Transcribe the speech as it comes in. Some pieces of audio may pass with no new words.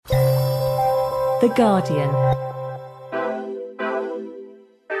The Guardian.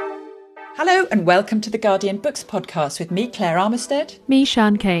 Hello and welcome to the Guardian Books podcast with me, Claire Armistead. Me,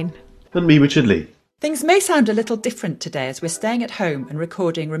 Sian Kane. And me, Richard Lee. Things may sound a little different today as we're staying at home and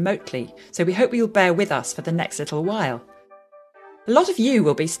recording remotely, so we hope you'll bear with us for the next little while. A lot of you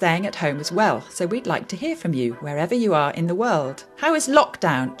will be staying at home as well, so we'd like to hear from you wherever you are in the world. How is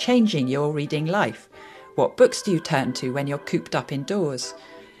lockdown changing your reading life? What books do you turn to when you're cooped up indoors?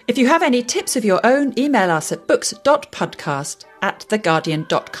 If you have any tips of your own, email us at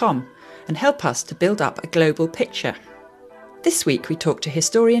books.podcast@theguardian.com and help us to build up a global picture. This week we talked to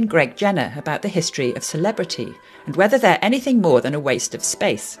historian Greg Jenner about the history of celebrity and whether they're anything more than a waste of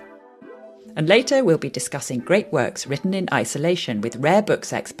space. And later we'll be discussing great works written in isolation with rare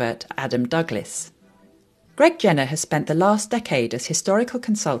books expert Adam Douglas. Greg Jenner has spent the last decade as historical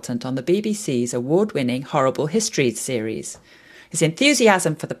consultant on the BBC's award-winning Horrible Histories series. His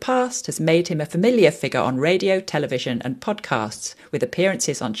enthusiasm for the past has made him a familiar figure on radio, television and podcasts, with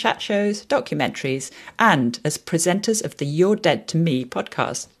appearances on chat shows, documentaries and as presenters of the You're Dead to Me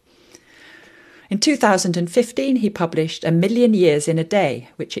podcast. In 2015, he published A Million Years in a Day,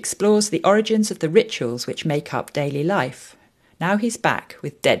 which explores the origins of the rituals which make up daily life. Now he's back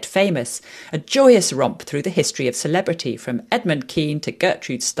with Dead Famous, a joyous romp through the history of celebrity from Edmund Kean to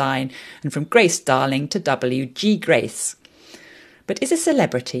Gertrude Stein and from Grace Darling to W.G. Grace. But is a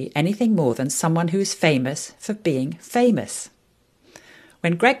celebrity anything more than someone who's famous for being famous?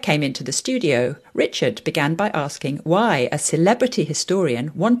 When Greg came into the studio, Richard began by asking why a celebrity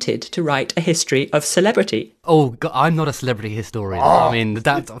historian wanted to write a history of celebrity. Oh, God, I'm not a celebrity historian. I mean,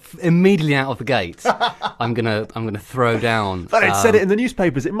 that's immediately out of the gate. I'm gonna throw down. But it said it in the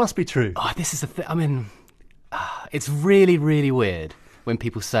newspapers. It must be true. Oh, this is the thing. I mean, it's really, really weird when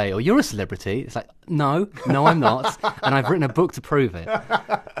people say, "Oh, you're a celebrity." It's like, no, I'm not, and I've written a book to prove it.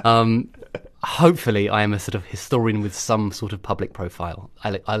 Hopefully, I am a sort of historian with some sort of public profile.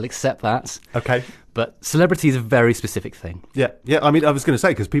 I'll accept that. Okay. But celebrity is a very specific thing. Yeah. I mean, I was going to say,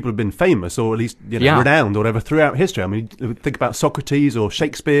 because people have been famous or at least renowned or whatever throughout history. I mean, think about Socrates or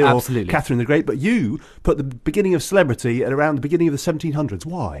Shakespeare Absolutely. or Catherine the Great. But you put the beginning of celebrity at around the beginning of the 1700s.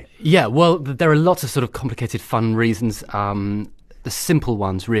 Why? Yeah, well, there are lots of sort of complicated, fun reasons. The simple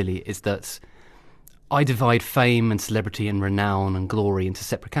ones, really, is that I divide fame and celebrity and renown and glory into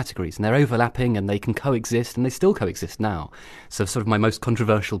separate categories, and they're overlapping and they can coexist, and they still coexist now. So sort of my most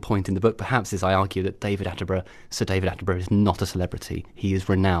controversial point in the book perhaps is I argue that Sir David Attenborough is not a celebrity. He is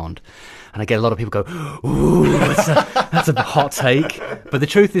renowned. And I get a lot of people go, ooh, that's a hot take. But the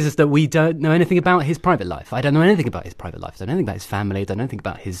truth is that we don't know anything about his private life. I don't know anything about his private life. I don't know anything about his family. I don't know anything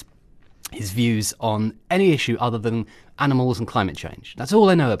about his views on any issue other than animals and climate change. That's all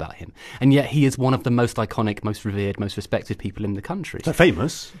I know about him. And yet he is one of the most iconic, most revered, most respected people in the country. So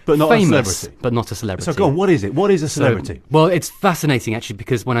famous, but not a celebrity. But not a celebrity. So go on, what is it? What is a celebrity? Well, it's fascinating, actually,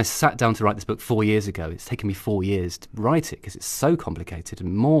 because when I sat down to write this book 4 years ago, it's taken me 4 years to write it because it's so complicated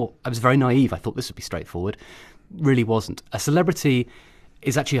and I was very naive. I thought this would be straightforward. Really wasn't. A celebrity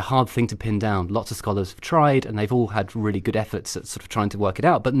is actually a hard thing to pin down. Lots of scholars have tried, and they've all had really good efforts at sort of trying to work it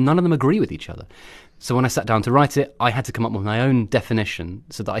out, but none of them agree with each other. So when I sat down to write it, I had to come up with my own definition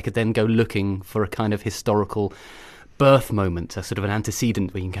so that I could then go looking for a kind of historical birth moment, a sort of an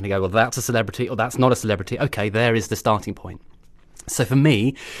antecedent where you can kind of go, well, that's a celebrity, or that's not a celebrity. Okay, there is the starting point. So for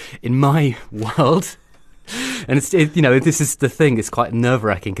me, in my world, and this is the thing, it's quite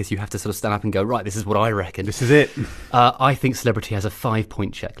nerve-wracking because you have to sort of stand up and go, right, this is what I reckon. This is it. I think celebrity has a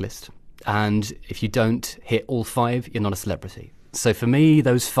 5-point checklist. And if you don't hit all 5, you're not a celebrity. So for me,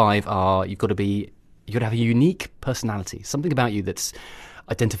 those 5 are, you've got to have a unique personality, something about you that's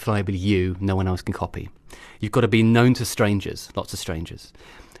identifiably you, no one else can copy. You've got to be known to strangers, lots of strangers.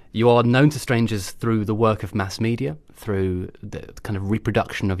 You are known to strangers through the work of mass media, through the kind of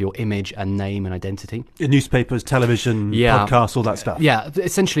reproduction of your image and name and identity. Newspapers, television, podcasts, all that stuff. Yeah,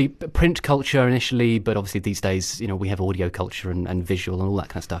 essentially print culture initially, but obviously these days, we have audio culture and visual and all that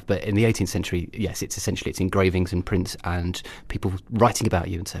kind of stuff. But in the 18th century, yes, it's engravings and prints and people writing about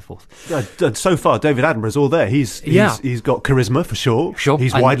you and so forth. So far, David Attenborough's all there. He's got charisma for sure. Sure.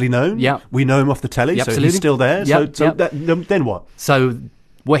 He's widely known. Yeah. We know him off the telly, so he's still there. Then what? So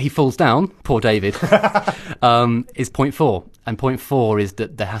where he falls down, poor David, is point 4. And point 4 is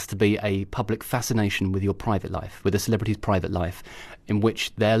that there has to be a public fascination with your private life, with a celebrity's private life, in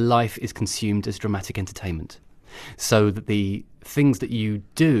which their life is consumed as dramatic entertainment. So that the things that you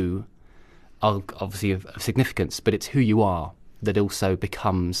do are obviously of significance, but it's who you are that also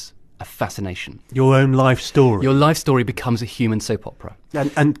becomes a fascination. Your own life story. Your life story becomes a human soap opera.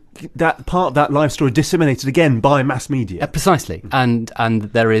 And that part of that life story disseminated again by mass media. Precisely. And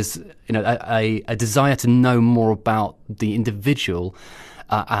there is a desire to know more about the individual,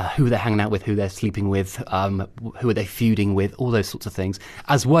 who they're hanging out with, who they're sleeping with, who are they feuding with, all those sorts of things,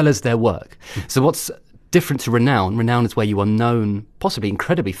 as well as their work. So what's different to renown? Renown is where you are known, possibly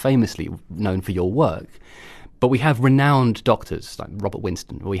incredibly famously known for your work. But we have renowned doctors like Robert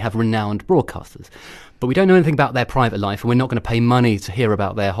Winston, or we have renowned broadcasters. But we don't know anything about their private life, and we're not going to pay money to hear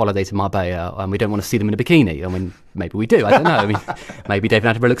about their holiday to Marbella, and we don't want to see them in a bikini. I mean, maybe we do, I don't know. I mean, maybe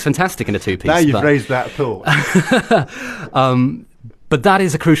David Attenborough looks fantastic in a two-piece. Now you've raised that thought. But that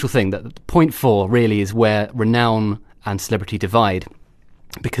is a crucial thing. That point 4 really is where renown and celebrity divide.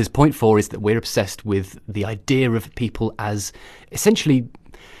 Because point 4 is that we're obsessed with the idea of people as essentially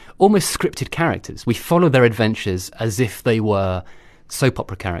almost scripted characters. We follow their adventures as if they were soap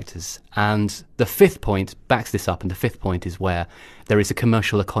opera characters. And the 5th point backs this up, and the 5th point is where there is a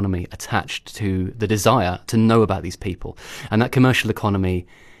commercial economy attached to the desire to know about these people. And that commercial economy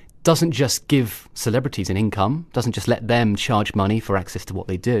doesn't just give celebrities an income, doesn't just let them charge money for access to what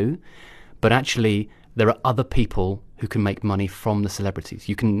they do, but actually there are other people who can make money from the celebrities.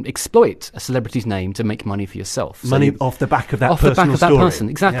 You can exploit a celebrity's name to make money for yourself. Money off the back of that personal story. Off the back of that person,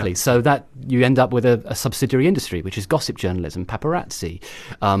 exactly. Yeah. So that you end up with a subsidiary industry, which is gossip journalism, paparazzi,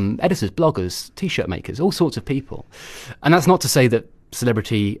 editors, bloggers, T-shirt makers, all sorts of people. And that's not to say that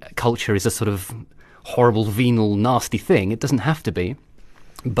celebrity culture is a sort of horrible, venal, nasty thing. It doesn't have to be.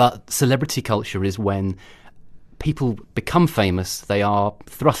 But celebrity culture is when people become famous, they are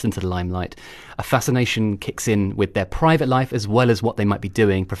thrust into the limelight. A fascination kicks in with their private life as well as what they might be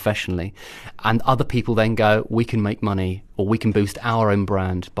doing professionally. And other people then go, we can make money, or we can boost our own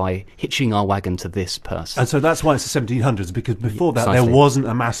brand by hitching our wagon to this person. And so that's why it's the 1700s, because before that Precisely. there wasn't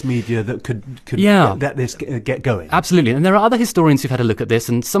a mass media that could let this get going. Absolutely. And there are other historians who've had a look at this,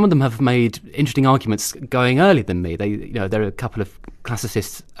 and some of them have made interesting arguments going earlier than me. There are a couple of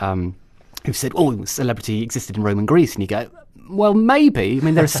classicists who've said, celebrity existed in Roman Greece. And you go, well, maybe. I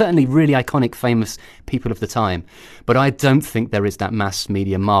mean, there are certainly really iconic, famous people of the time. But I don't think there is that mass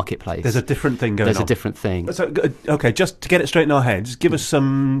media marketplace. There's a different thing going on. There's a different thing. So, okay, just to get it straight in our heads, give us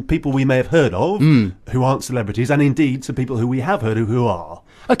some people we may have heard of who aren't celebrities, and indeed some people who we have heard of who are.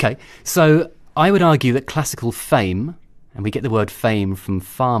 Okay, so I would argue that classical fame, and we get the word fame from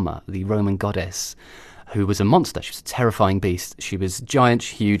Fama, the Roman goddess, who was a monster. She was a terrifying beast. She was giant,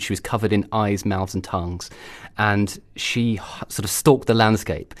 huge. She was covered in eyes, mouths and tongues. And she sort of stalked the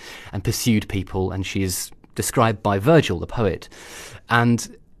landscape and pursued people. And she is described by Virgil, the poet.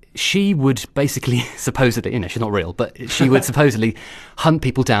 And she would basically, supposedly, she's not real, but she would supposedly hunt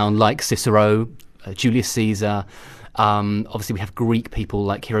people down like Cicero, Julius Caesar. Obviously, we have Greek people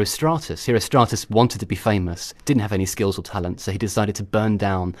like Herostratus. Herostratus wanted to be famous, didn't have any skills or talent, so he decided to burn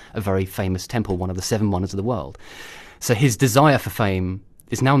down a very famous temple, one of the 7 wonders of the world. So his desire for fame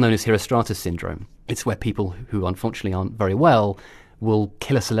is now known as Herostratus syndrome. It's where people who unfortunately aren't very well will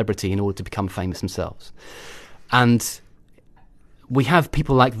kill a celebrity in order to become famous themselves. And we have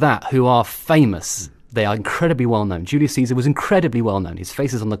people like that who are famous. They are incredibly well known. Julius Caesar was incredibly well known. His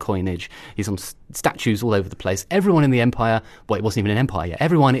face is on the coinage. He's on statues all over the place. Everyone in the empire, well, it wasn't even an empire yet.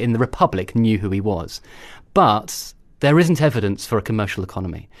 Everyone in the Republic knew who he was. But there isn't evidence for a commercial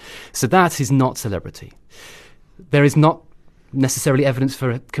economy. So that is not celebrity. There is not necessarily evidence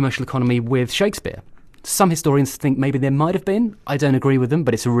for a commercial economy with Shakespeare. Some historians think maybe there might have been. I don't agree with them,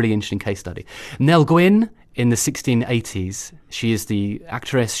 but it's a really interesting case study. Nell Gwyn, in the 1680s, she is the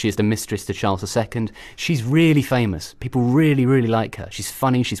actress, she is the mistress to Charles II. She's really famous. People really, really like her. She's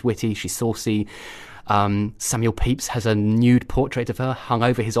funny, she's witty, she's saucy. Samuel Pepys has a nude portrait of her hung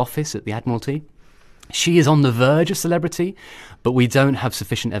over his office at the Admiralty. She is on the verge of celebrity, but we don't have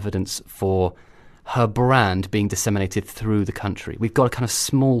sufficient evidence for her brand being disseminated through the country. We've got a kind of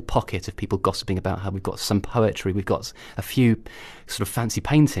small pocket of people gossiping about her. We've got some poetry. We've got a few sort of fancy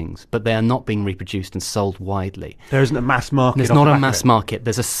paintings, but they are not being reproduced and sold widely. There isn't a mass market. There's not a mass market.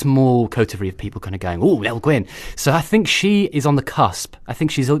 There's a small coterie of people kind of going, oh, Nell Gwyn. So I think she is on the cusp. I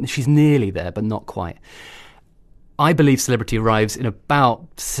think she's nearly there, but not quite. I believe celebrity arrives in about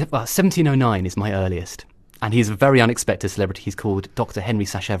 1709 is my earliest. And he's a very unexpected celebrity. He's called Dr. Henry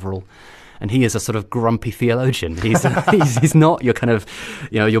Sacheverell. And he is a sort of grumpy theologian. He's not your kind of,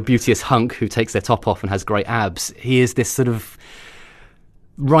 your beauteous hunk who takes their top off and has great abs. He is this sort of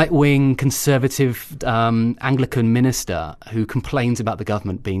right-wing, conservative Anglican minister who complains about the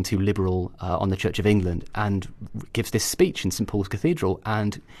government being too liberal on the Church of England, and gives this speech in St Paul's Cathedral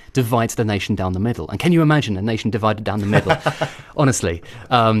and divides the nation down the middle. And can you imagine a nation divided down the middle? Honestly.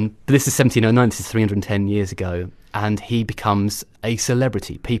 This is 1709, this is 310 years ago, and he becomes a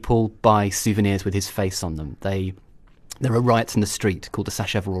celebrity. People buy souvenirs with his face on them. There are riots in the street called the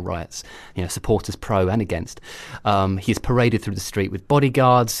Sacheverell riots, supporters pro and against. He's paraded through the street with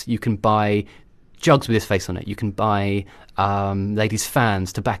bodyguards. You can buy jugs with his face on it. You can buy ladies'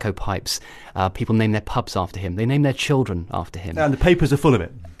 fans, tobacco pipes. People name their pubs after him. They name their children after him. And the papers are full of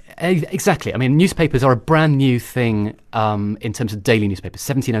it. Exactly. I mean, newspapers are a brand new thing in terms of daily newspapers.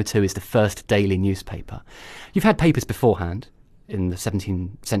 1702 is the first daily newspaper. You've had papers beforehand in the 17th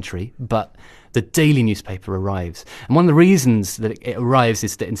century, but the daily newspaper arrives. And one of the reasons that it arrives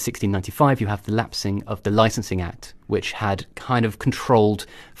is that in 1695 you have the lapsing of the Licensing Act, which had kind of controlled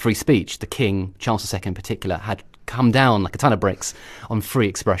free speech. The King, Charles II in particular, had come down like a ton of bricks on free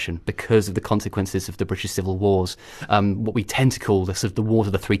expression because of the consequences of the British Civil Wars, what we tend to call the sort of the Wars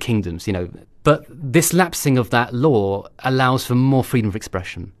of the Three Kingdoms, But this lapsing of that law allows for more freedom of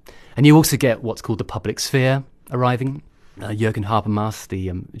expression. And you also get what's called the public sphere arriving. Jürgen Habermas,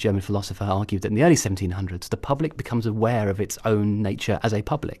 the German philosopher, argued that in the early 1700s, the public becomes aware of its own nature as a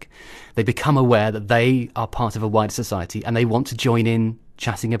public. They become aware that they are part of a wider society and they want to join in,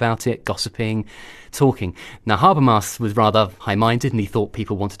 chatting about it, gossiping, talking. Now, Habermas was rather high-minded, and he thought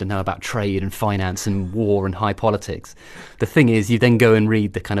people wanted to know about trade and finance and war and high politics. The thing is, you then go and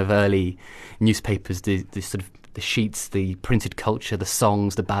read the kind of early newspapers, the sort of the sheets, the printed culture, the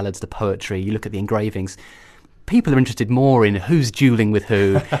songs, the ballads, the poetry. You look at the engravings. People are interested more in who's duelling with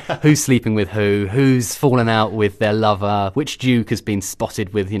who, who's sleeping with who's fallen out with their lover, which duke has been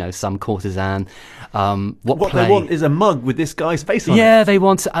spotted with, some courtesan. What they want is a mug with this guy's face on it. Yeah, they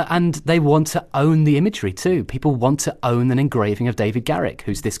want to own the imagery too. People want to own an engraving of David Garrick,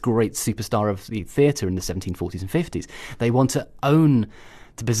 who's this great superstar of the theatre in the 1740s and 50s. They want to own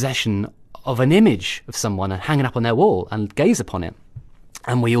the possession of an image of someone and hang it up on their wall and gaze upon it.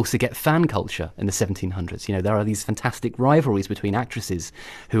 And we also get fan culture in the 1700s. There are these fantastic rivalries between actresses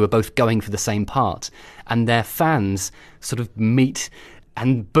who are both going for the same part, and their fans sort of meet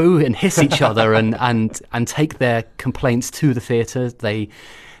and boo and hiss each other and take their complaints to the theatre. They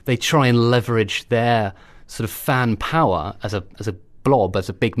try and leverage their sort of fan power as a blob, as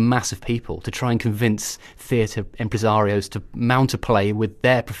a big mass of people, to try and convince theatre impresarios to mount a play with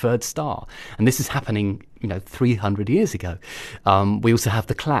their preferred star. And this is happening, 300 years ago. We also have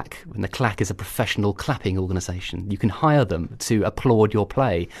the Clack, and the Clack is a professional clapping organisation. You can hire them to applaud your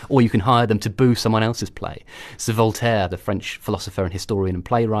play, or you can hire them to boo someone else's play. So Voltaire, the French philosopher and historian and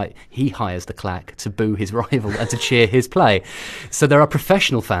playwright, he hires the Clack to boo his rival and to cheer his play. So there are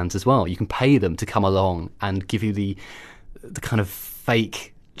professional fans as well. You can pay them to come along and give you the kind of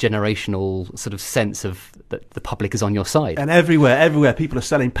fake generational sort of sense of that the public is on your side. And everywhere people are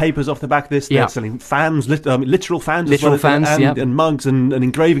selling papers off the back of this. They're selling fans, literal fans, and mugs and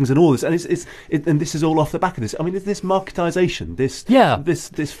engravings and all this. And and this is all off the back of this. I mean, this marketisation,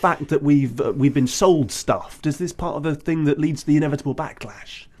 this fact that we've been sold stuff. Does this part of the thing that leads to the inevitable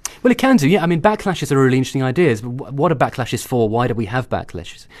backlash? Well, it can do. Yeah, I mean, backlashes are really interesting ideas. What are backlashes for? Why do we have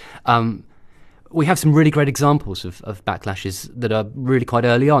backlashes? We have some really great examples of backlashes that are really quite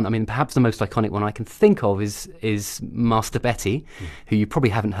early on. I mean, perhaps the most iconic one I can think of is Master Betty, who you probably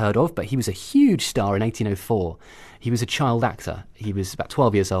haven't heard of, but he was a huge star in 1804. He was a child actor. He was about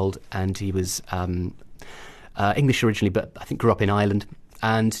 12 years old, and he was English originally, but I think grew up in Ireland.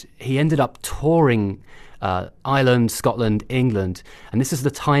 And he ended up touring Ireland, Scotland, England, and this is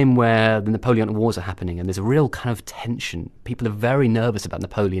the time where the Napoleonic Wars are happening, and there's a real kind of tension. People are very nervous about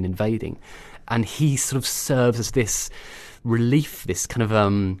Napoleon invading, and he sort of serves as this relief, this kind of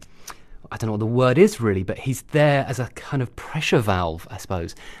I don't know what the word is really, but he's there as a kind of pressure valve, I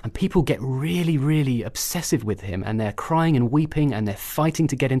suppose. And people get really, really obsessive with him, and they're crying and weeping, and they're fighting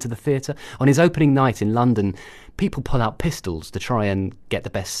to get into the theatre. On his opening night in London, people pull out pistols to try and get the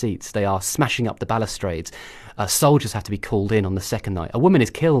best seats. They are smashing up the balustrades. Soldiers have to be called in on the second night. A woman is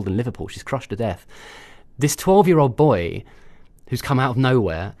killed in Liverpool. She's crushed to death. This 12-year-old boy who's come out of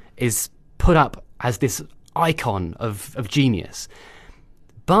nowhere is put up as this icon of genius.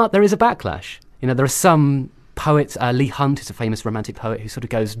 But there is a backlash. There are some poets, Leigh Hunt, who's a famous romantic poet, who sort of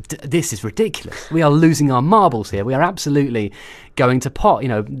goes, this is ridiculous. We are losing our marbles here. We are absolutely going to pot.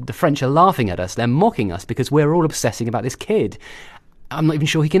 The French are laughing at us. They're mocking us because we're all obsessing about this kid. I'm not even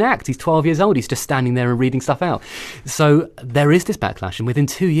sure he can act. He's 12 years old. He's just standing there and reading stuff out. So there is this backlash, and within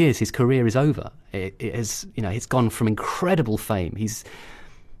 2 years, his career is over. It's gone from incredible fame.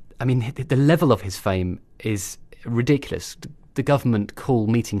 I mean, the level of his fame is ridiculous. The government call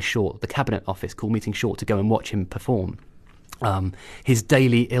meeting short, the cabinet office call meeting short to go and watch him perform. His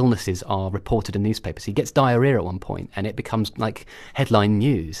daily illnesses are reported in newspapers. He gets diarrhea at one point, and it becomes like headline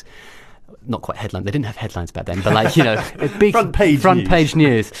news. Not quite headline. They didn't have headlines back then, but like, you know, big front page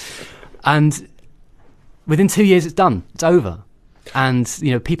news. And within 2 years, it's done. It's over. And,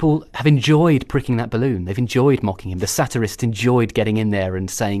 you know, people have enjoyed pricking that balloon. They've enjoyed mocking him. The satirists enjoyed getting in there and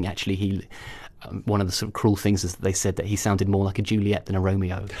saying, actually, one of the sort of cruel things is that they said that he sounded more like a Juliet than a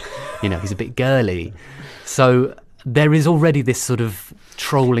Romeo. You know, he's a bit girly. So there is already this sort of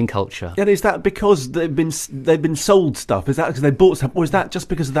trolling culture. And is that because they've been sold stuff? Is that because they bought stuff? Or is that just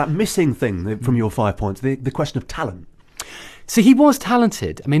because of that missing thing from your 5 points, the question of talent? So he was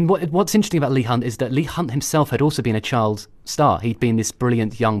talented. I mean, what's interesting about Leigh Hunt is that Leigh Hunt himself had also been a child star. He'd been this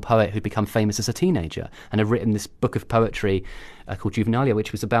brilliant young poet who'd become famous as a teenager and had written this book of poetry called Juvenilia,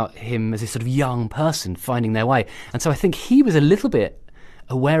 which was about him as this sort of young person finding their way. And so I think he was a little bit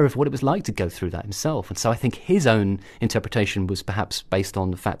aware of what it was like to go through that himself. And so I think his own interpretation was perhaps based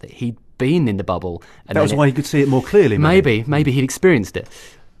on the fact that he'd been in the bubble. And that was why he could see it more clearly. Maybe he'd experienced it.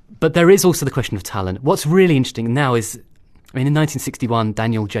 But there is also the question of talent. What's really interesting now is, I mean, in 1961,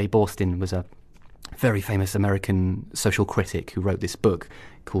 Daniel J. Boorstin was a very famous American social critic who wrote this book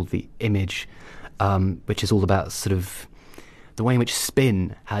called The Image, which is all about sort of the way in which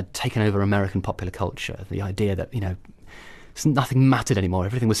spin had taken over American popular culture. The idea that, you know, nothing mattered anymore.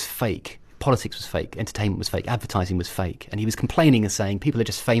 Everything was fake. Politics was fake. Entertainment was fake. Advertising was fake. And he was complaining and saying people are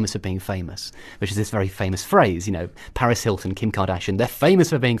just famous for being famous, which is this very famous phrase, you know, Paris Hilton, Kim Kardashian, they're famous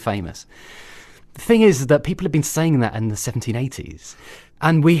for being famous. The thing is that people have been saying that in the 1780s.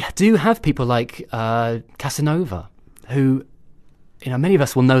 And we do have people like Casanova, who, you know, many of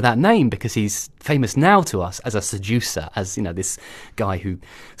us will know that name because he's famous now to us as a seducer, as, you know, this guy who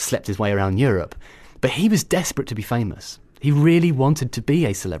slept his way around Europe. But he was desperate to be famous. He really wanted to be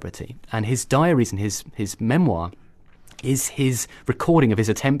a celebrity. And his diaries and his memoir is his recording of his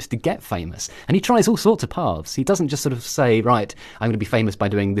attempts to get famous. And he tries all sorts of paths. He doesn't just sort of say, right, I'm going to be famous by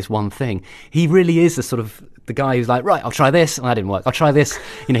doing this one thing. He really is the guy who's like, right, I'll try this. Oh, that didn't work. I'll try this.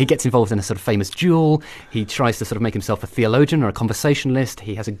 You know, he gets involved in a sort of famous duel. He tries to sort of make himself a theologian or a conversationalist.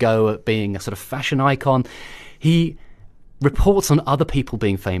 He has a go at being a sort of fashion icon. He reports on other people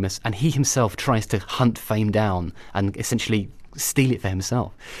being famous, and he himself tries to hunt fame down and essentially steal it for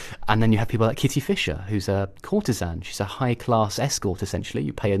himself. And then you have people like Kitty Fisher, who's a courtesan. She's a high-class escort, essentially.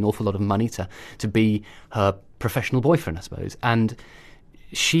 You pay an awful lot of money to be her professional boyfriend, I suppose. And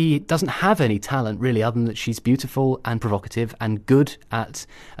she doesn't have any talent, really, other than that she's beautiful and provocative and good at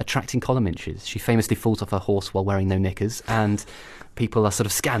attracting column inches. She famously falls off her horse while wearing no knickers, and people are sort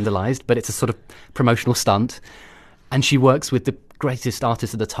of scandalised, but it's a sort of promotional stunt. And she works with the greatest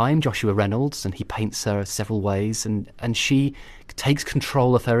artist at the time, Joshua Reynolds, and he paints her several ways, and she takes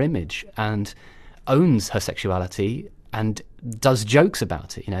control of her image and owns her sexuality and does jokes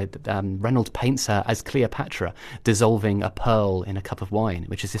about it. You know, Reynolds paints her as Cleopatra dissolving a pearl in a cup of wine,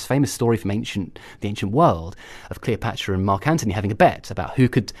 which is this famous story from the ancient world of Cleopatra and Mark Antony having a bet about who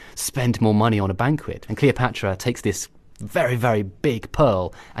could spend more money on a banquet. And Cleopatra takes this very, very big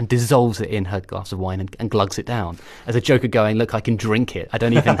pearl and dissolves it in her glass of wine and glugs it down as a joke of going, look, I can drink it. I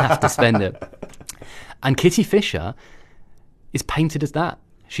don't even have to spend it. And Kitty Fisher is painted as that.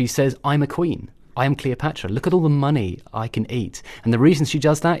 She says, I'm a queen. I am Cleopatra. Look at all the money I can eat. And the reason she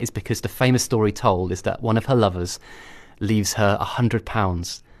does that is because the famous story told is that one of her lovers leaves her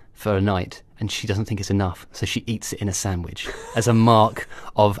 £100 for a night and she doesn't think it's enough, so she eats it in a sandwich as a mark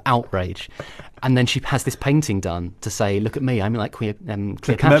of outrage. And then she has this painting done to say, look at me, I'm like Cleopatra.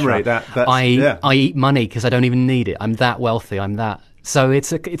 To commemorate that. I eat money because I don't even need it. I'm that wealthy. I'm that. So it's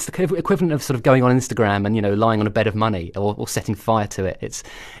the equivalent of sort of going on Instagram and, you know, lying on a bed of money or setting fire to it.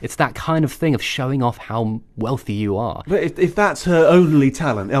 It's that kind of thing of showing off how wealthy you are. But if that's her only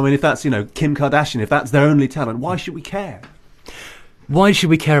talent, I mean, if that's, you know, Kim Kardashian, if that's their only talent, why should we care? Why should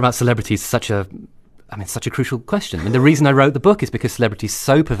we care about celebrities? Such a crucial question. And the reason I wrote the book is because celebrity is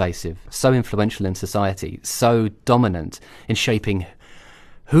so pervasive, so influential in society, so dominant in shaping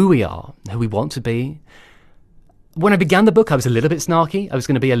who we are, who we want to be. When I began the book, I was a little bit snarky. I was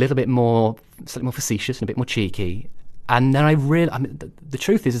going to be a little bit more, slightly more facetious and a bit more cheeky. And then I realized, the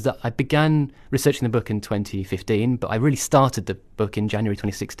truth is that I began researching the book in 2015, but I really started the book in January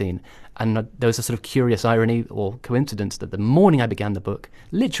 2016. And there was a sort of curious irony or coincidence that the morning I began the book,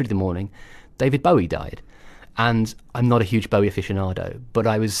 literally the morning, David Bowie died. And I'm not a huge Bowie aficionado, but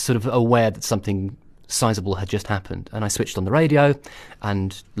I was sort of aware that something sizable had just happened. And I switched on the radio,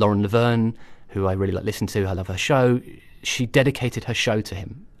 and Lauren Laverne, who I really like listen to, I love her show, she dedicated her show to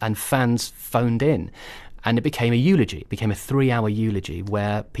him, and fans phoned in. And it became a eulogy. It became a 3-hour eulogy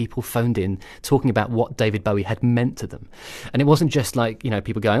where people phoned in talking about what David Bowie had meant to them. And it wasn't just like,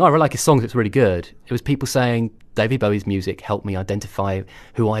 people going, oh, I like his songs, it's really good. It was people saying, David Bowie's music helped me identify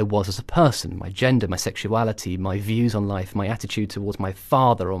who I was as a person, my gender, my sexuality, my views on life, my attitude towards my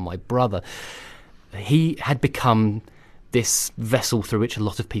father or my brother. He had become this vessel through which a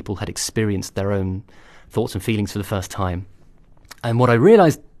lot of people had experienced their own thoughts and feelings for the first time. And what I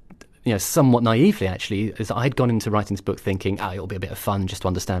realised, somewhat naively actually, is that I'd gone into writing this book thinking, it'll be a bit of fun just to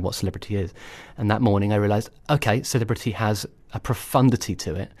understand what celebrity is. And that morning I realised, okay, celebrity has a profundity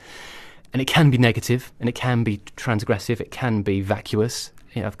to it. And it can be negative, and it can be transgressive, it can be vacuous.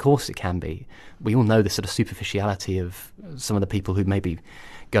 Of course it can be. We all know the sort of superficiality of some of the people who maybe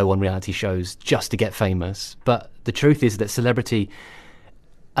go on reality shows just to get famous. But the truth is that celebrity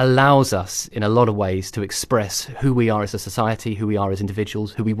allows us in a lot of ways to express who we are as a society, who we are as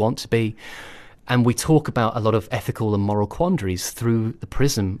individuals, who we want to be. And we talk about a lot of ethical and moral quandaries through the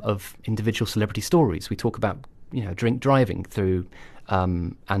prism of individual celebrity stories. We talk about, drink driving through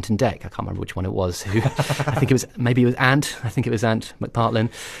Ant and Dec. I can't remember which one it was. I think it was Ant. I think it was Ant McPartlin.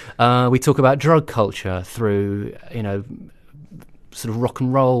 We talk about drug culture through, sort of rock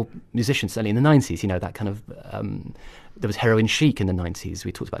and roll musicians, certainly in the 90s, that kind of... there was heroin chic in the 90s.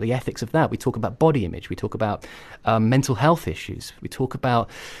 We talked about the ethics of that. We talk about body image. We talk about mental health issues. We talk about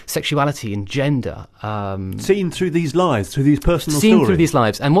sexuality and gender. Seen through these lives, through these personal stories. Seen through these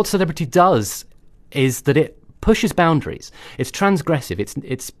lives. And what celebrity does is that it pushes boundaries. It's transgressive.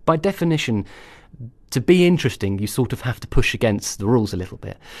 It's by definition, to be interesting, you sort of have to push against the rules a little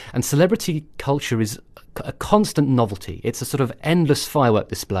bit. And celebrity culture is a constant novelty. It's a sort of endless firework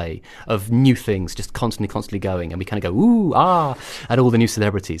display of new things, just constantly going. And we kind of go, ooh, ah, at all the new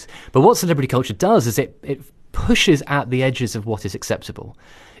celebrities. But what celebrity culture does is it pushes at the edges of what is acceptable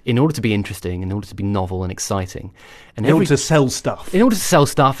in order to be interesting, in order to be novel and exciting. And in order to sell stuff. In order to sell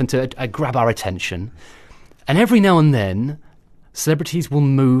stuff and to grab our attention. And every now and then, celebrities will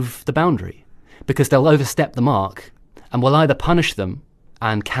move the boundary because they'll overstep the mark, and we'll either punish them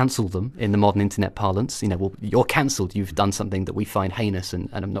and cancel them in the modern internet parlance. You're cancelled, you've done something that we find heinous and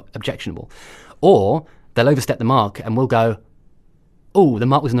not objectionable. Or they'll overstep the mark and we'll go, oh, the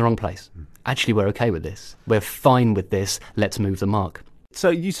mark was in the wrong place. Actually, we're okay with this. We're fine with this. Let's move the mark. So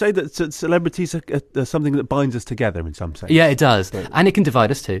you say that celebrities are something that binds us together in some sense. Yeah, it does. And it can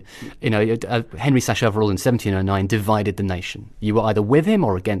divide us too. Henry Sacheverell in 1709 divided the nation. You were either with him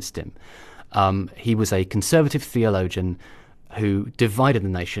or against him. He was a conservative theologian who divided the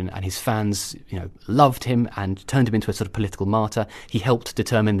nation, and his fans, loved him and turned him into a sort of political martyr. He helped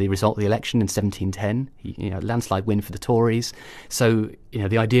determine the result of the election in 1710. Landslide win for the Tories. So,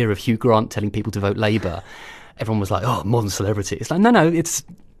 the idea of Hugh Grant telling people to vote Labour, everyone was like, oh, modern celebrity. It's like, no, it's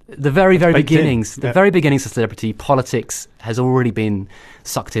the very beginnings. The very beginnings of celebrity, politics has already been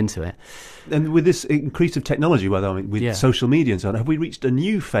sucked into it. And with this increase of technology, with social media and so on, have we reached a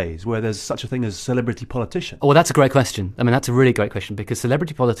new phase where there's such a thing as celebrity politician? Oh, well, that's a great question. That's a really great question, because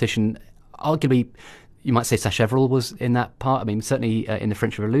celebrity politician, arguably, you might say Sacheverell was in that part. Certainly in the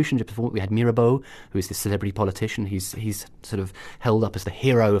French Revolution, just before, we had Mirabeau, who is this celebrity politician. He's sort of held up as the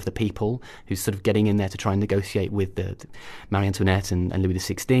hero of the people, who's sort of getting in there to try and negotiate with Marie Antoinette and Louis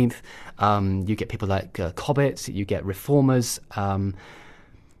XVI. You get people like Cobbett, you get reformers.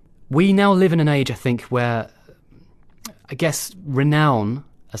 We now live in an age, I think, where, I guess, renown,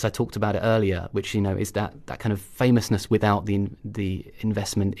 as I talked about it earlier, which, is that kind of famousness without the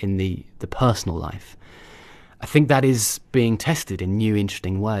investment in the personal life. I think that is being tested in new,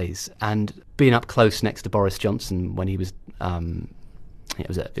 interesting ways. And being up close next to Boris Johnson when he was,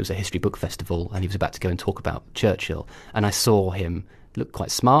 it was a history book festival, and he was about to go and talk about Churchill, and I saw him look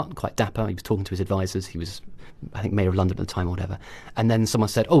quite smart, quite dapper. He was talking to his advisors. He was, I think, Mayor of London at the time or whatever. And then someone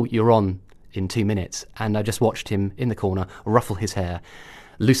said, oh, you're on in 2 minutes. And I just watched him in the corner ruffle his hair,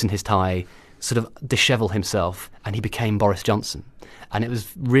 loosen his tie, sort of dishevel himself, and he became Boris Johnson. And it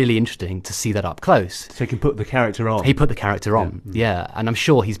was really interesting to see that up close. So he can put the character on. He put the character on, yeah. And I'm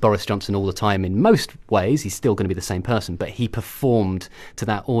sure he's Boris Johnson all the time in most ways. He's still going to be the same person, but he performed to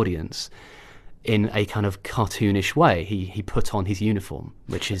that audience in a kind of cartoonish way. He put on his uniform,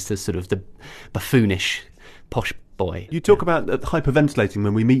 which is the sort of the buffoonish posh boy. You talk about hyperventilating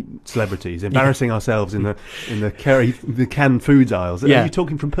when we meet celebrities, embarrassing ourselves in the canned foods aisles. Are you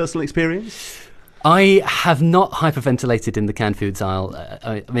talking from personal experience? I have not hyperventilated in the canned foods aisle.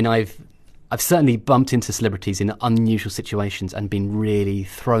 I've certainly bumped into celebrities in unusual situations and been really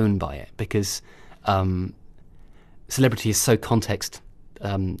thrown by it, because celebrity is so context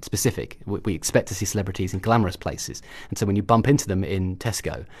specific. We expect to see celebrities in glamorous places, and so when you bump into them in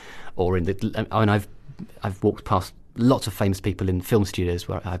Tesco, or I've walked past lots of famous people in film studios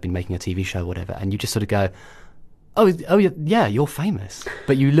where I've been making a TV show or whatever, and you just sort of go, oh yeah, you're famous,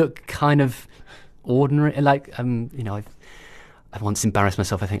 but you look kind of ordinary. Like I once embarrassed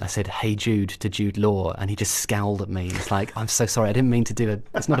myself. I think I said "Hey Jude" to Jude Law, and he just scowled at me. It's like, I'm so sorry, I didn't mean to do it.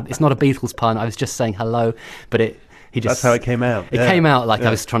 It's not a Beatles pun. I was just saying hello, but that's how it came out. It came out like I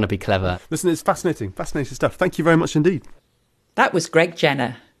was trying to be clever. Listen, it's fascinating stuff. Thank you very much indeed. That was Greg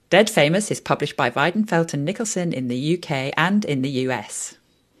Jenner. Dead Famous is published by Weidenfeld and Nicholson in the UK and in the US.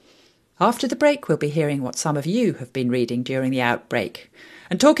 After the break, we'll be hearing what some of you have been reading during the outbreak,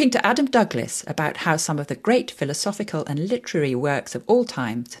 and talking to Adam Douglas about how some of the great philosophical and literary works of all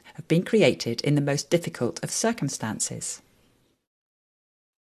times have been created in the most difficult of circumstances.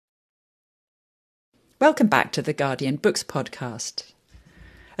 Welcome back to the Guardian Books podcast.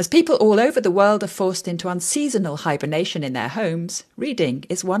 As people all over the world are forced into unseasonal hibernation in their homes, reading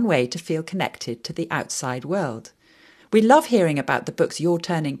is one way to feel connected to the outside world. We love hearing about the books you're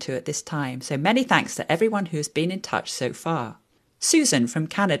turning to at this time, so many thanks to everyone who has been in touch so far. Susan from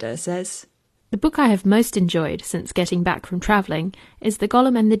Canada says, "The book I have most enjoyed since getting back from travelling is The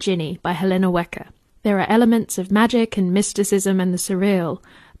Golem and the Jinni by Helena Wecker. There are elements of magic and mysticism and the surreal,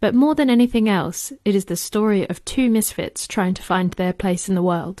 but more than anything else, it is the story of two misfits trying to find their place in the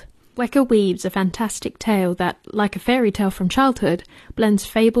world. Wecker weaves a fantastic tale that, like a fairy tale from childhood, blends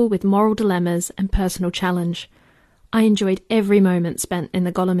fable with moral dilemmas and personal challenge. I enjoyed every moment spent in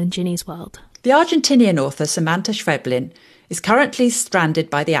the Golem and Jinni's world." The Argentinian author Samantha Schweblin is currently stranded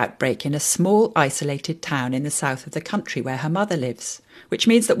by the outbreak in a small, isolated town in the south of the country where her mother lives, which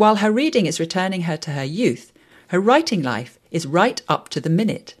means that while her reading is returning her to her youth, her writing life is right up to the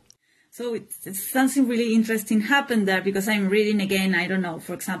minute. So it's something really interesting happened there, because I'm reading again, I don't know,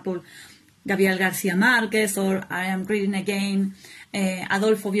 for example, Gabriel Garcia Marquez, or I am reading again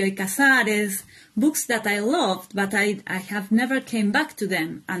Adolfo Bioy Casares, books that I loved, but I have never came back to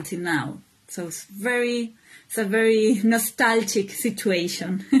them until now. So it's a very nostalgic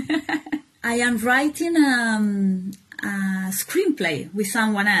situation. I am writing a screenplay with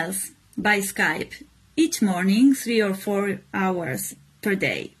someone else by Skype each morning, 3 or 4 hours per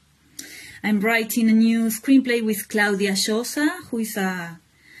day. I'm writing a new screenplay with Claudia Sosa, who is a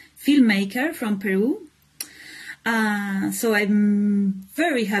filmmaker from Peru. So I'm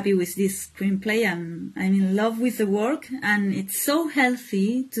very happy with this screenplay, and I'm in love with the work, and it's so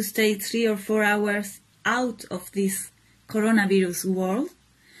healthy to stay 3 or 4 hours out of this coronavirus world.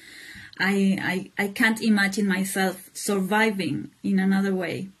 I can't imagine myself surviving in another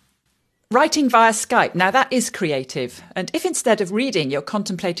way. Writing via Skype, now that is creative. And if instead of reading you're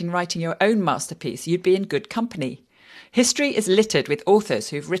contemplating writing your own masterpiece, you'd be in good company. History is littered with authors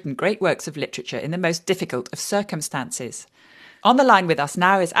who've written great works of literature in the most difficult of circumstances. On the line with us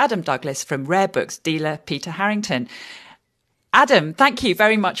now is Adam Douglas from Rare Books dealer Peter Harrington. Adam, thank you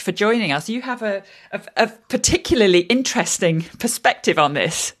very much for joining us. You have a particularly interesting perspective on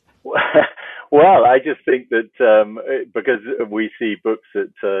this. Well, I just think that because we see books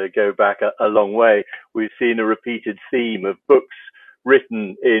that go back a long way, we've seen a repeated theme of books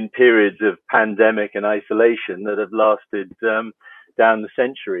written in periods of pandemic and isolation that have lasted down the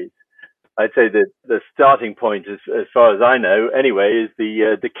centuries. I'd say that the starting point, as far as I know, anyway, is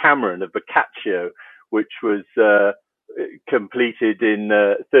the Decameron of Boccaccio, which was completed in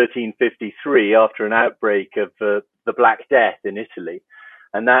 1353 after an outbreak of the Black Death in Italy.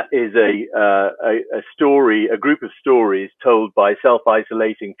 And that is a story, a group of stories told by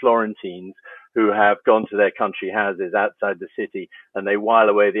self-isolating Florentines who have gone to their country houses outside the city, and they while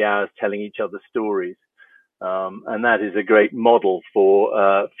away the hours telling each other stories. And that is a great model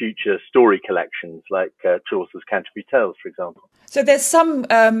for future story collections like Chaucer's Canterbury Tales, for example. So there's some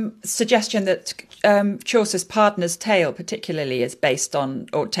suggestion that Chaucer's Pardoner's Tale particularly is based on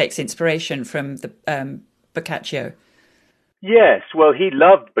or takes inspiration from the Boccaccio. Yes, well, he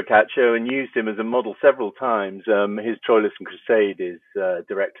loved Boccaccio and used him as a model several times. His Troilus and Crusade is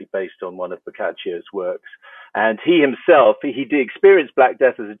directly based on one of Boccaccio's works. And he himself, he did experience Black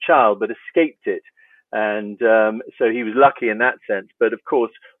Death as a child, but escaped it. And so he was lucky in that sense. But of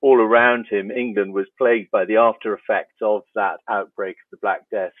course, all around him, England was plagued by the after effects of that outbreak of the Black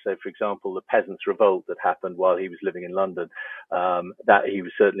Death. So, for example, the Peasants' Revolt that happened while he was living in London, that he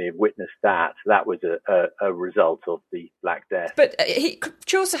would certainly have witnessed that. That was a result of the Black Death. But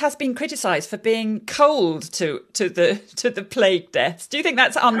Chaucer has been criticised for being cold to the plague deaths. Do you think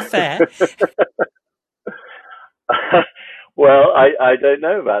that's unfair? Well, I don't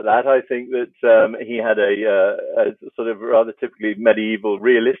know about that. I think that he had a sort of rather typically medieval,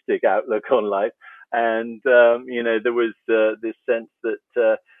 realistic outlook on life, and there was this sense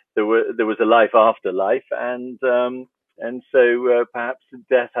that there was a life after life, and so perhaps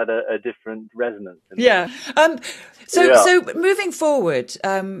death had a different resonance. Yeah. So moving forward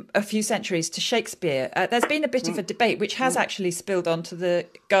a few centuries to Shakespeare, there's been a bit of a debate which has actually spilled onto the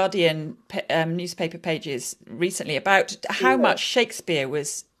Guardian newspaper pages recently about how much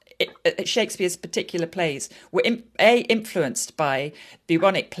Shakespeare's particular plays were influenced by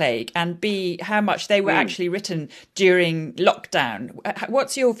bubonic plague, and B, how much they were actually written during lockdown.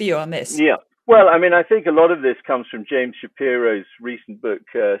 What's your view on this? Yeah. Well, I mean, I think a lot of this comes from James Shapiro's recent book,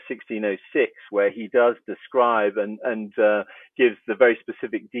 1606, where he does describe and gives the very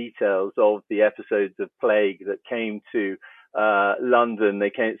specific details of the episodes of plague that came to London.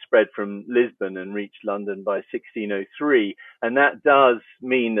 They spread from Lisbon and reached London by 1603, and that does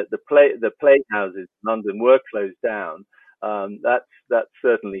mean that the playhouses in London were closed down. That's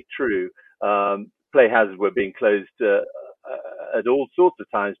certainly true. Playhouses were being closed at all sorts of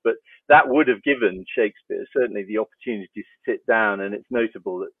times, but that would have given Shakespeare certainly the opportunity to sit down, and it's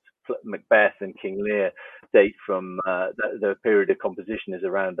notable that Macbeth and King Lear date from the period of composition is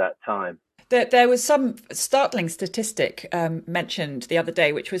around that time. There was some startling statistic mentioned the other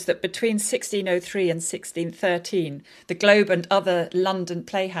day, which was that between 1603 and 1613, the Globe and other London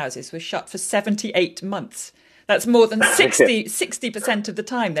playhouses were shut for 78 months. That's more than 60% of the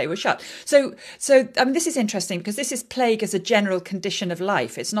time they were shut. So I mean, this is interesting because this is plague as a general condition of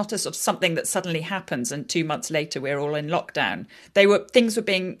life. It's not a sort of something that suddenly happens and 2 months later we're all in lockdown. Things were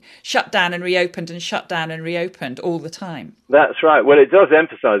being shut down and reopened and shut down and reopened all the time. That's right. Well, it does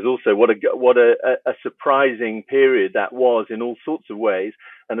emphasise also what a surprising period that was in all sorts of ways.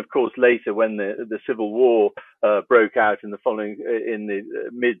 And of course, later when the Civil War broke out in the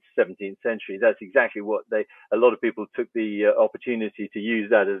mid 17th century, that's exactly what a lot of people took the opportunity to use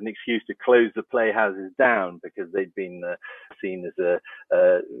that as an excuse to close the playhouses down because they'd been seen as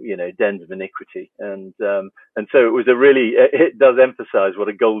dens of iniquity, and so it was it does emphasise what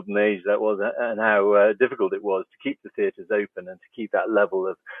a golden age that was and how difficult it was to keep the theatres open and to keep that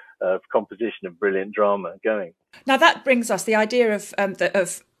level of composition of brilliant drama going. Now that brings us the idea of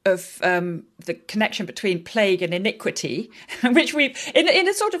the connection between plague and iniquity, which we, in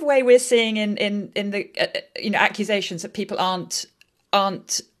a sort of way, we're seeing in the accusations that people aren't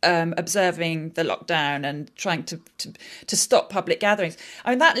observing the lockdown and trying to stop public gatherings.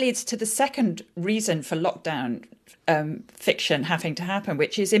 I mean, that leads to the second reason for lockdown fiction having to happen,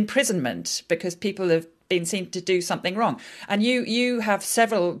 which is imprisonment, because people have been seen to do something wrong. And you have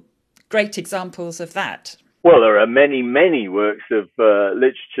several great examples of that. Well, there are many, many works of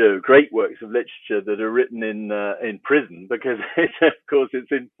literature, great works of literature that are written in prison because, of course,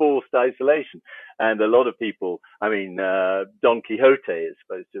 it's enforced isolation. And a lot of people, I mean, Don Quixote is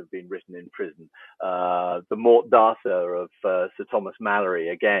supposed to have been written in prison. The Mort d'Arthur of Sir Thomas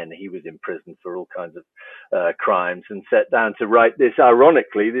Malory, again, he was in prison for all kinds of crimes and set down to write this,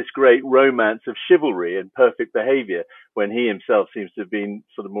 ironically, this great romance of chivalry and perfect behavior when he himself seems to have been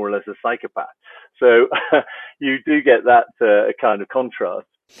sort of more or less a psychopath. So you do get that kind of contrast.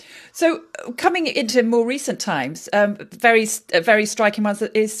 So coming into more recent times, very striking ones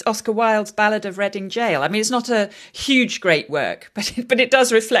is Oscar Wilde's Ballad of Reading Gaol. I mean, it's not a huge, great work, but it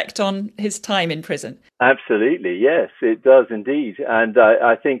does reflect on his time in prison. Absolutely, yes, it does indeed. And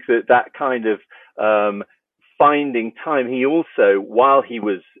I think that kind of finding time, he also, while he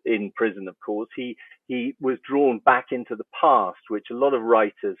was in prison, of course, he was drawn back into the past, which a lot of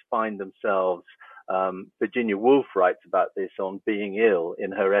writers find themselves. Virginia Woolf writes about this on Being Ill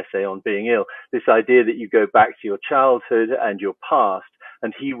in her essay on Being Ill, this idea that you go back to your childhood and your past.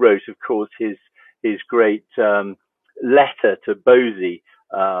 And he wrote, of course, his great letter to Bosie,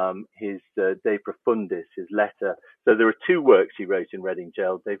 his De Profundis, his letter. So there are two works he wrote in Reading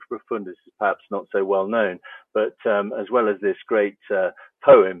Gaol. De Profundis is perhaps not so well known, but as well as this great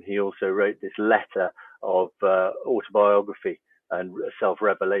poem, he also wrote this letter of autobiography and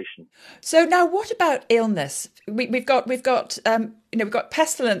self-revelation. So now, what about illness? We've got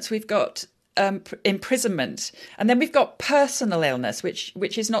pestilence, we've got imprisonment, and then we've got personal illness,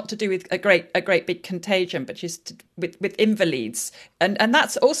 which is not to do with a great big contagion, but just with invalids, and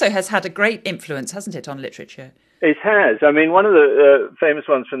that's also has had a great influence, hasn't it, on literature? It has. I mean, one of the famous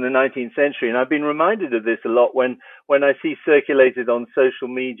ones from the 19th century, and I've been reminded of this a lot when I see circulated on social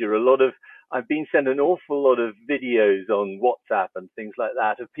media I've been sent an awful lot of videos on WhatsApp and things like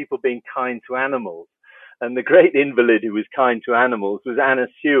that of people being kind to animals. And the great invalid who was kind to animals was Anna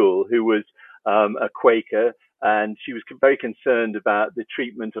Sewell, who was a Quaker and she was very concerned about the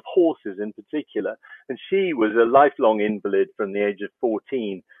treatment of horses in particular. And she was a lifelong invalid from the age of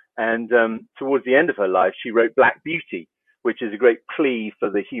 14. And towards the end of her life, she wrote Black Beauty, which is a great plea for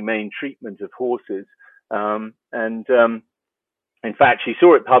the humane treatment of horses. In fact, she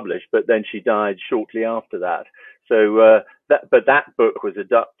saw it published, but then she died shortly after that. So, that book was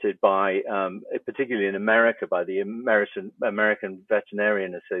adopted by, particularly in America, by the American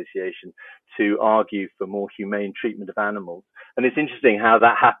Veterinarian Association to argue for more humane treatment of animals. And it's interesting how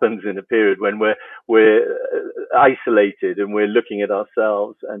that happens in a period when we're isolated and we're looking at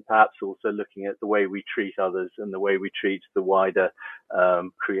ourselves, and perhaps also looking at the way we treat others and the way we treat the wider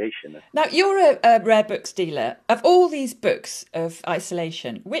creation. Now, you're a rare books dealer. Of all these books of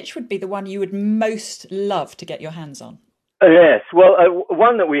isolation, which would be the one you would most love to get your hands on? Yes, well,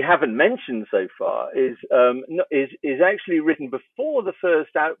 one that we haven't mentioned so far is actually written before the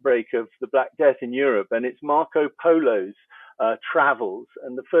first outbreak of the Black Death in Europe, and it's Marco Polo's travels,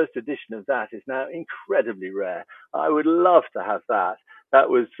 and the first edition of that is now incredibly rare. I would love to have that.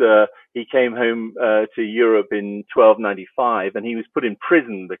 That was he came home to Europe in 1295, and he was put in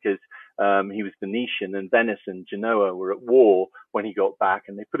prison because he was Venetian, and Venice and Genoa were at war when he got back,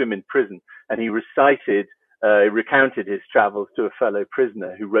 and they put him in prison, and he recounted his travels to a fellow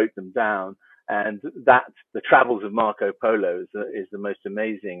prisoner who wrote them down. And that, the Travels of Marco Polo, is the most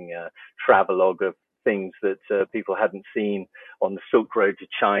amazing travelogue of things that people hadn't seen on the Silk Road to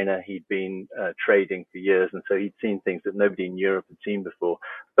China. He'd been trading for years, and so he'd seen things that nobody in Europe had seen before.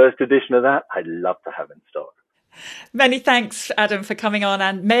 First edition of that, I'd love to have in stock. Many thanks, Adam, for coming on,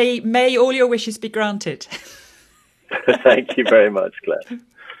 and may all your wishes be granted. Thank you very much, Claire.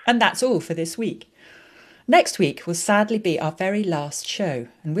 And that's all for this week. Next week will sadly be our very last show,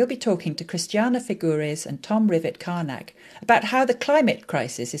 and we'll be talking to Christiana Figures and Tom Rivett-Carnac about how the climate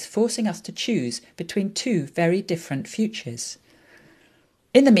crisis is forcing us to choose between two very different futures.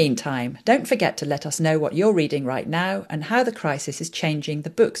 In the meantime, don't forget to let us know what you're reading right now and how the crisis is changing the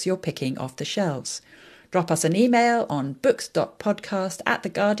books you're picking off the shelves. Drop us an email on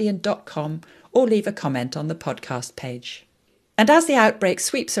books.podcast@theguardian.com or leave a comment on the podcast page. And as the outbreak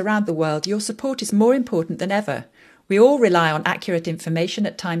sweeps around the world, your support is more important than ever. We all rely on accurate information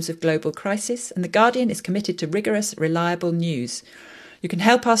at times of global crisis, and The Guardian is committed to rigorous, reliable news. You can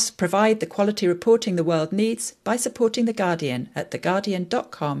help us provide the quality reporting the world needs by supporting The Guardian at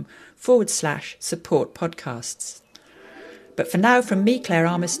theguardian.com/support podcasts. But for now, from me, Claire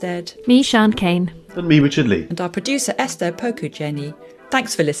Armistead, me, Sian Kane, and me, Richard Lee, and our producer, Esther Poku-Jenny,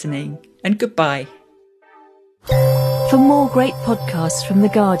 thanks for listening, and goodbye. For more great podcasts from The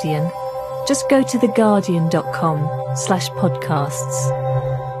Guardian, just go to theguardian.com/podcasts.